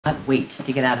Not wait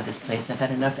to get out of this place. I've had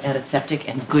enough antiseptic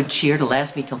and good cheer to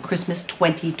last me till Christmas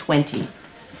 2020.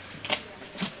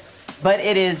 But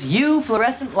it is you,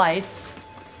 fluorescent lights,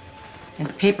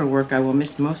 and paperwork I will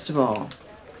miss most of all.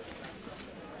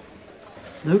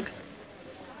 Luke?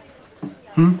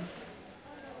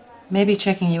 Maybe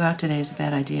checking you out today is a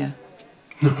bad idea.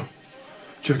 No.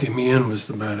 Checking me in was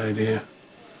the bad idea.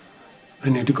 I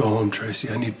need to go home, Tracy.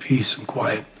 I need peace and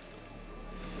quiet.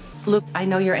 Luke, I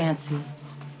know you're antsy.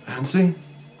 Nancy?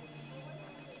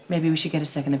 Maybe we should get a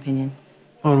second opinion.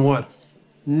 On what?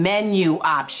 Menu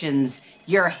options.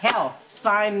 Your health.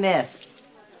 Sign this.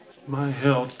 My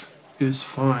health is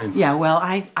fine. Yeah, well,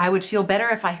 I would feel better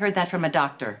if I heard that from a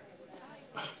doctor.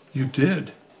 You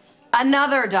did?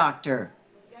 Another doctor.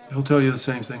 He'll tell you the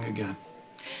same thing again.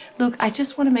 Luke, I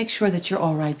just want to make sure that you're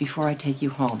all right before I take you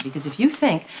home. Because if you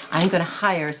think I'm going to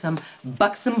hire some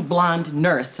buxom blonde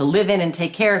nurse to live in and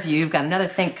take care of you, you've got another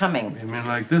thing coming. You mean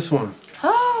like this one?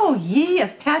 Oh, ye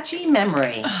of patchy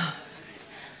memory.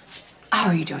 How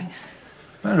are you doing?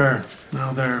 Better.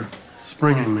 Now they're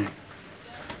springing me.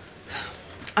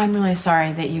 I'm really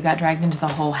sorry that you got dragged into the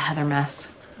whole Heather mess.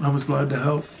 I was glad to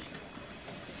help.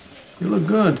 You look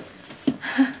good.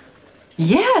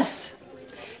 Yes.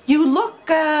 You look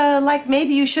like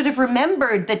maybe you should have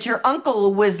remembered that your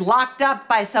uncle was locked up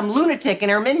by some lunatic and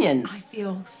her minions. I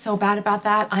feel so bad about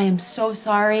that. I am so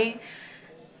sorry.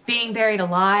 Being buried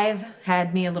alive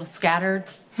had me a little scattered.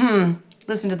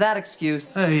 Listen to that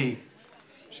excuse. Hey,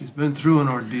 she's been through an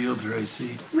ordeal,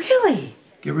 Tracy. Really?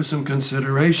 Give her some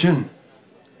consideration.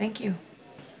 Thank you.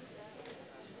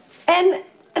 And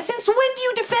since when do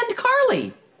you defend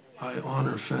Carly? I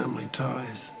honor family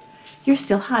ties. You're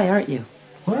still high, aren't you?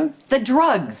 What? The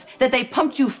drugs that they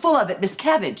pumped you full of at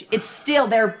Miscavige, it's still,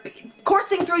 they're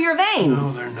coursing through your veins.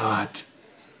 No, they're not.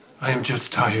 I am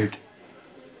just tired.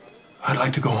 I'd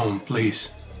like to go home, please.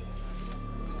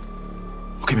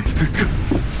 Okay, man.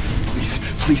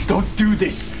 Please don't do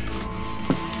this.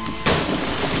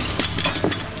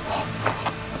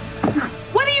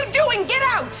 What are you doing? Get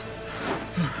out!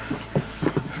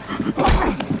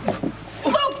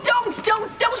 Luke, don't!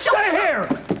 Stay here!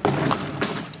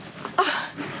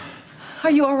 Are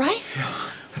you all right? Yeah,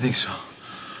 I think so.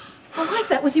 What was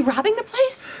that? Was he robbing the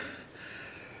place?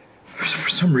 For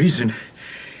some reason,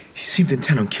 he seemed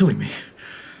intent on killing me.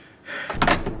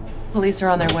 Police are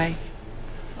on their way.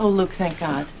 Oh, Luke, thank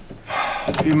God.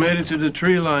 He made it to the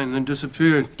tree line, then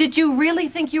disappeared. Did you really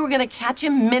think you were going to catch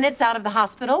him minutes out of the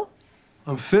hospital?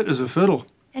 I'm fit as a fiddle.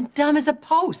 And dumb as a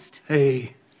post.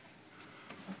 Hey,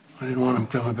 I didn't want him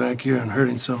coming back here and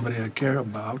hurting somebody I care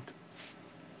about.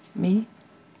 Me?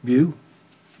 You?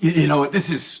 You know what?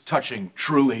 This is touching,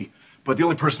 truly. But the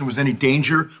only person who was in any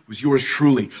danger was yours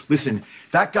truly. Listen,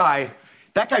 that guy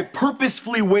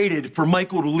purposefully waited for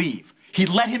Michael to leave. He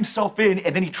let himself in,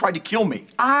 and then he tried to kill me.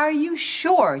 Are you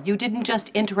sure you didn't just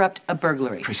interrupt a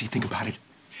burglary? Tracy, think about it.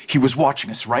 He was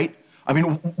watching us, right? I mean,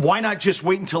 why not just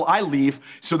wait until I leave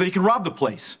so that he can rob the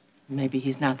place? Maybe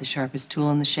he's not the sharpest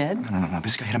tool in the shed? No.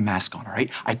 This guy had a mask on, all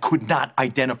right? I could not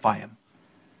identify him.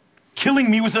 Killing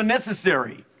me was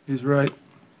unnecessary. He's right.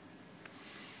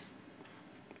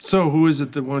 So, who is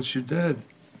it that wants you dead?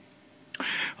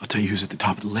 I'll tell you who's at the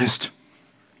top of the list.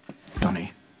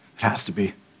 Donnie. It has to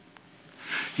be.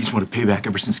 He's wanted payback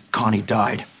ever since Connie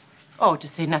died. Oh, to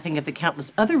say nothing of the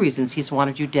countless other reasons he's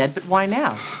wanted you dead, but why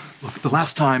now? Look, the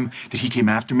last time that he came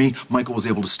after me, Michael was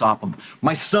able to stop him.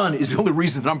 My son is the only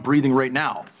reason that I'm breathing right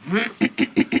now.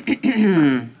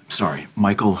 Sorry,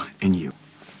 Michael and you.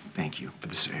 Thank you for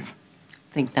the save.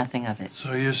 Think nothing of it.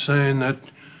 So you're saying that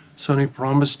Sonny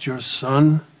promised your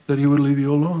son that he would leave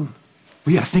you alone?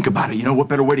 Well, yeah, think about it. You know, what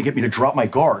better way to get me to drop my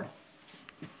guard?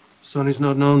 Sonny's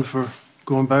not known for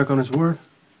going back on his word?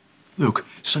 Luke,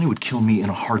 Sonny would kill me in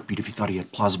a heartbeat if he thought he had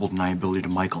plausible deniability to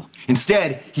Michael.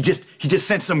 Instead, he just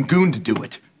sent some goon to do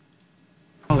it.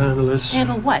 I'll handle this.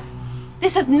 Handle what?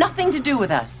 This has nothing to do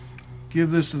with us.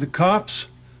 Give this to the cops.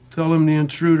 Tell them the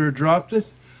intruder dropped it.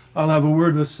 I'll have a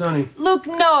word with Sonny. Luke,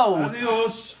 no!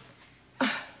 Adios.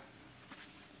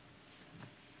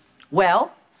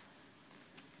 Well?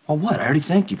 Well, what? I already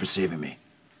thanked you for saving me.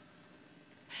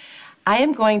 I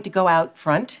am going to go out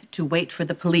front to wait for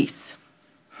the police.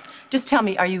 Just tell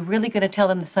me, are you really going to tell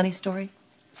them the Sonny story?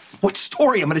 What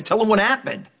story? I'm going to tell him what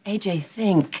happened. AJ,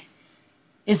 think.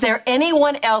 Is there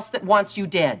anyone else that wants you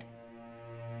dead?